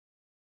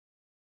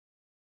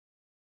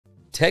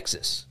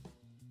Texas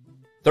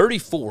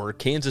 34,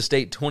 Kansas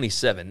State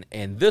 27,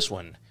 and this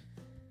one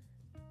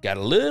got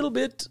a little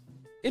bit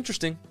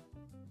interesting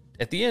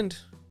at the end.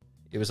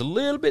 It was a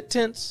little bit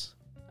tense,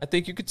 I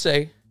think you could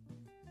say.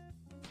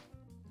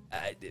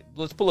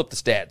 Let's pull up the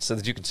stats so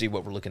that you can see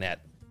what we're looking at.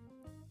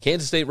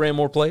 Kansas State ran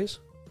more plays.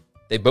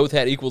 They both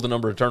had equal the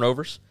number of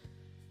turnovers.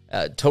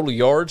 Total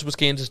yards was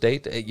Kansas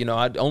State. I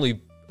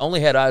only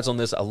had eyes on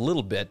this a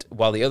little bit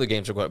while the other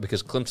games were going on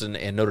because Clemson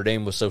and Notre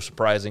Dame was so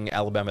surprising.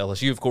 Alabama,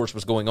 LSU, of course,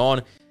 was going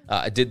on.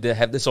 I did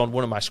have this on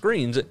one of my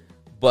screens,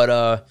 but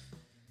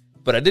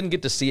I didn't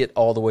get to see it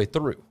all the way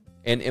through.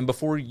 And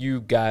before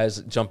you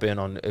guys jump in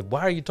on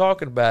why are you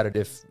talking about it,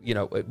 if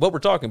what we're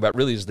talking about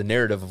really is the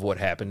narrative of what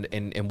happened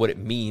and what it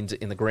means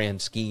in the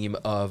grand scheme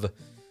of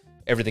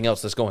everything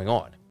else that's going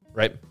on,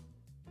 right?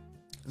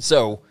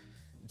 So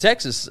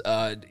Texas,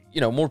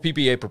 more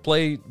PPA per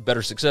play,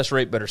 better success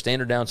rate, better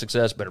standard down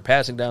success, better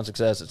passing down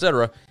success,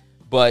 etc.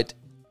 But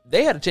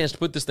they had a chance to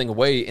put this thing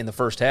away in the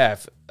first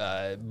half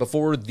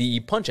before the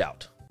punch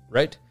out,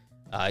 right?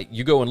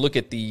 You go and look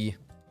at the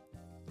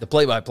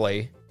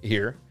play-by-play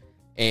here,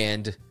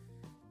 and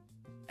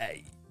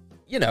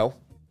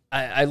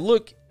I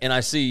look and I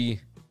see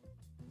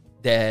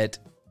that.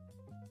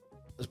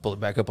 Let's pull it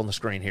back up on the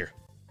screen here.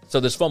 So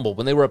this fumble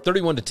when they were up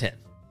 31-10.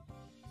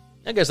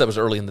 I guess that was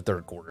early in the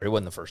third quarter. It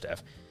wasn't the first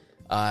half.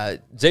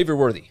 Xavier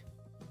Worthy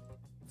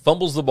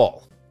fumbles the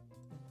ball.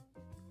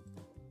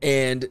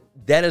 And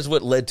that is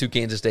what led to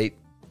Kansas State,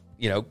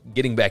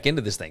 getting back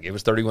into this thing. It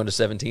was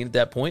 31-17 at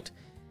that point.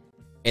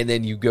 And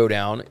then you go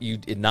down, you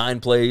did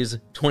 9 plays,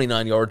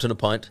 29 yards and a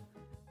punt.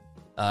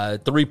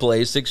 3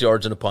 plays, 6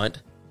 yards and a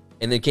punt.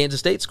 And then Kansas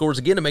State scores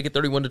again to make it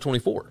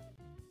 31-24.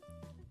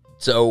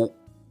 So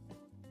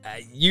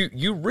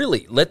you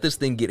really let this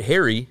thing get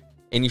hairy,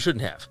 and you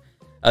shouldn't have.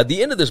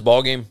 The end of this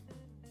ballgame,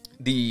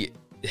 the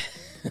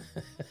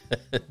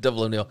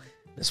double O'Neal.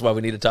 That's why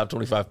we need a top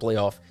 25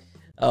 playoff.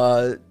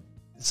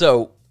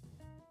 So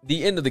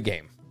the end of the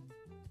game,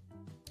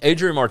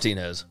 Adrian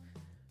Martinez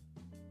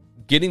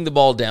getting the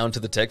ball down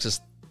to the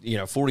Texas,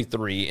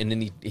 43, and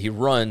then he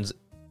runs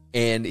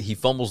and he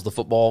fumbles the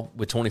football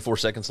with 24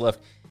 seconds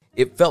left.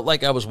 It felt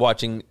like I was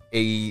watching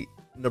a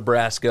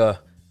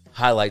Nebraska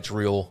highlights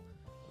reel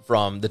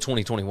from the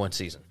 2021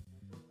 season.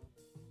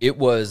 It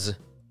was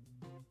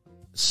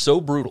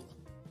so brutal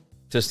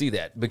to see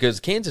that because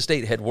Kansas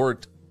State had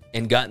worked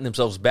and gotten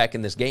themselves back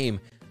in this game.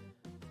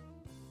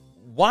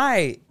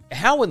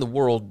 How in the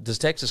world does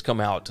Texas come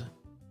out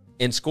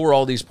and score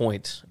all these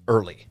points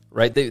early,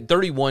 right? They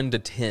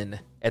 31-10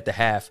 at the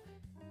half,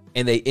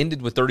 and they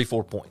ended with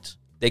 34 points.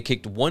 They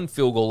kicked 1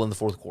 field goal in the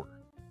fourth quarter.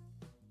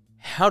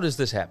 How does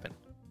this happen?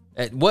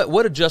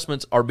 What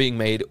adjustments are being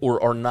made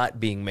or are not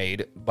being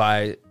made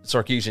by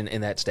Sarkisian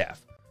and that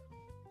staff?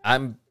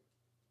 I'm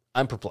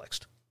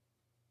perplexed.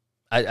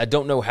 I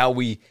don't know how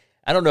we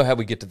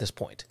get to this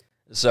point.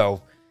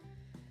 So,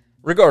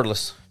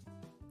 regardless,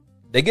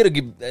 they get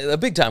a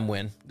big time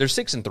win. They're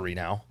 6-3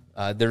 now.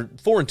 They're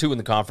 4-2 in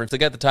the conference. They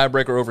got the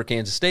tiebreaker over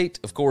Kansas State.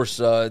 Of course,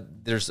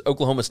 there's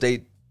Oklahoma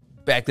State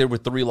back there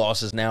with 3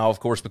 losses now. Of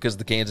course, because of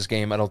the Kansas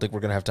game. I don't think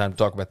we're going to have time to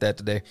talk about that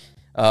today.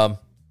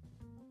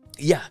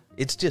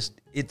 It's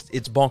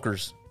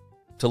bonkers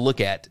to look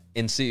at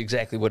and see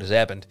exactly what has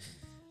happened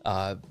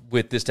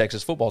with this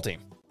Texas football team.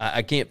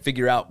 I can't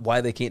figure out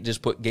why they can't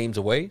just put games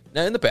away.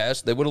 Now, in the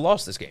past, they would have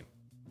lost this game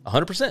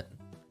 100%.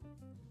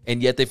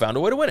 And yet they found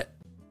a way to win it.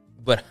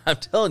 But I'm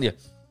telling you,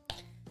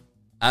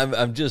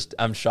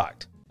 I'm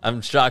shocked. I'm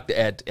shocked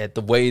at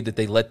the way that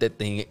they let that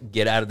thing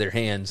get out of their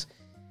hands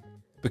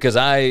because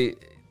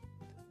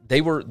they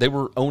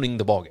were owning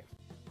the ballgame.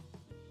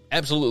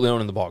 Absolutely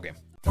owning the ballgame.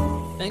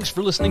 Thanks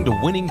for listening to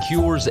Winning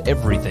Cures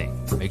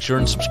Everything. Make sure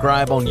and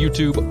subscribe on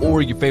YouTube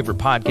or your favorite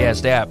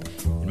podcast app.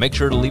 And make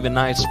sure to leave a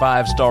nice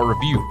 5-star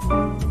review.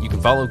 You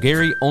can follow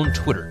Gary on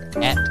Twitter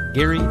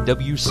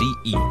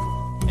 @GaryWCE.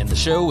 And the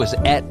show is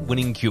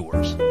 @Winning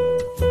Cures.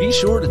 Be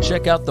sure to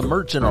check out the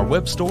merch in our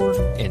web store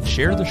and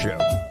share the show.